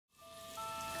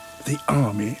the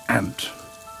army ant.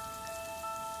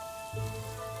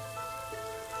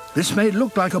 This may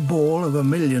look like a ball of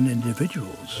 1,000,000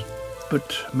 individuals,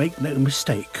 but make no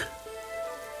mistake,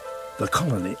 the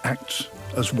colony acts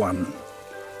as one.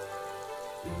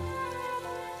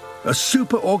 A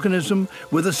superorganism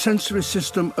with a sensory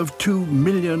system of 2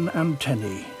 million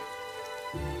antennae.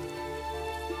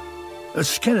 A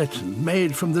skeleton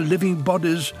made from the living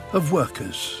bodies of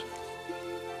workers.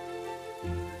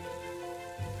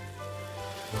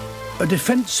 A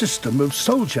defense system of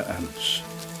soldier ants,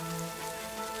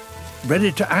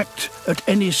 ready to act at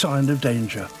any sign of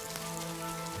danger.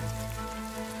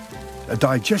 A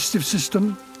digestive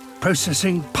system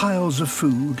processing piles of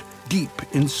food deep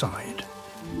inside.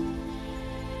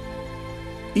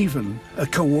 Even a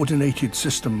coordinated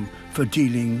system for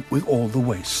dealing with all the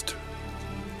waste.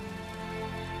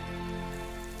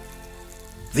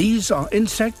 These are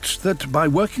insects that, by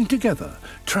working together,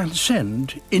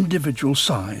 transcend individual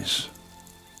size.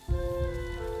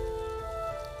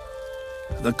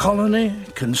 The colony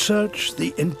can search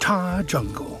the entire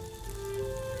jungle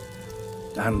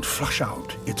and flush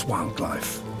out its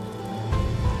wildlife.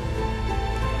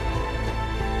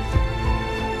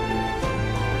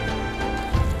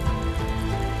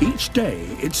 Each day,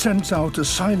 it sends out a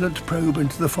silent probe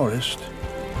into the forest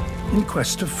in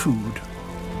quest of food.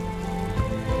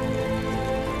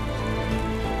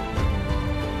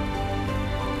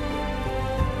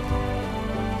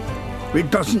 It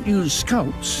doesn't use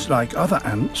scouts like other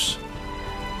ants.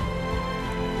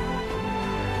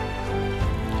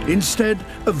 Instead,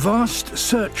 a vast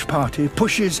search party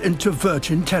pushes into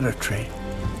virgin territory.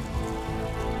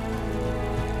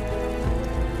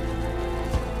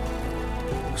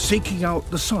 Seeking out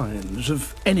the signs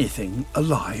of anything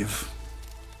alive.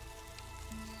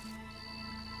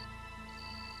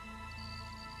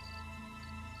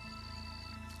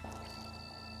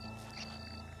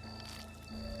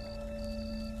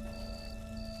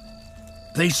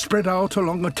 They spread out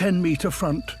along a 10-meter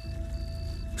front,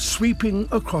 sweeping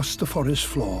across the forest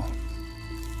floor.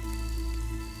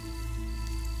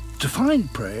 To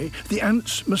find prey, the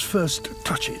ants must first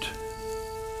touch it.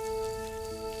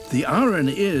 The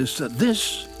irony is that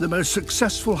this, the most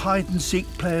successful hide-and-seek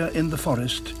player in the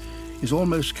forest, is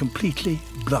almost completely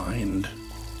blind.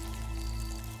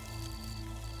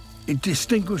 It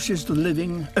distinguishes the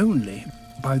living only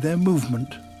by their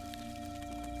movement.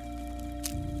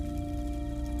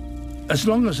 As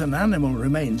long as an animal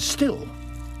remains still,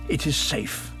 it is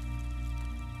safe.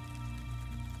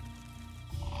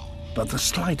 But the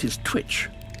slightest twitch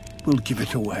will give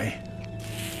it away.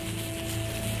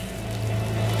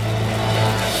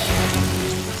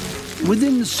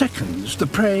 Within seconds, the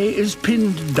prey is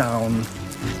pinned down.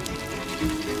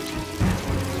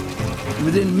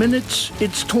 Within minutes,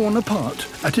 it's torn apart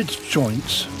at its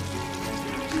joints.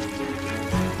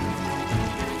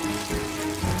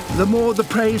 The more the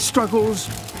prey struggles,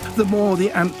 the more the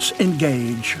ants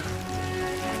engage.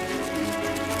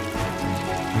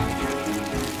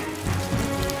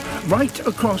 Right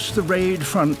across the raid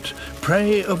front,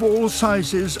 prey of all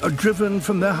sizes are driven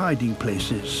from their hiding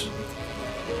places.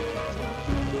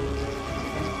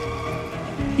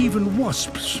 Even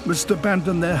wasps must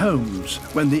abandon their homes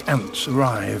when the ants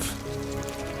arrive.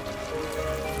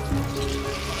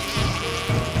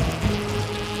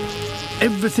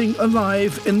 Everything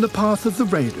alive in the path of the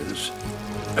raiders,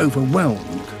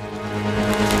 overwhelmed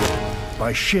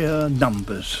by sheer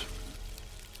numbers.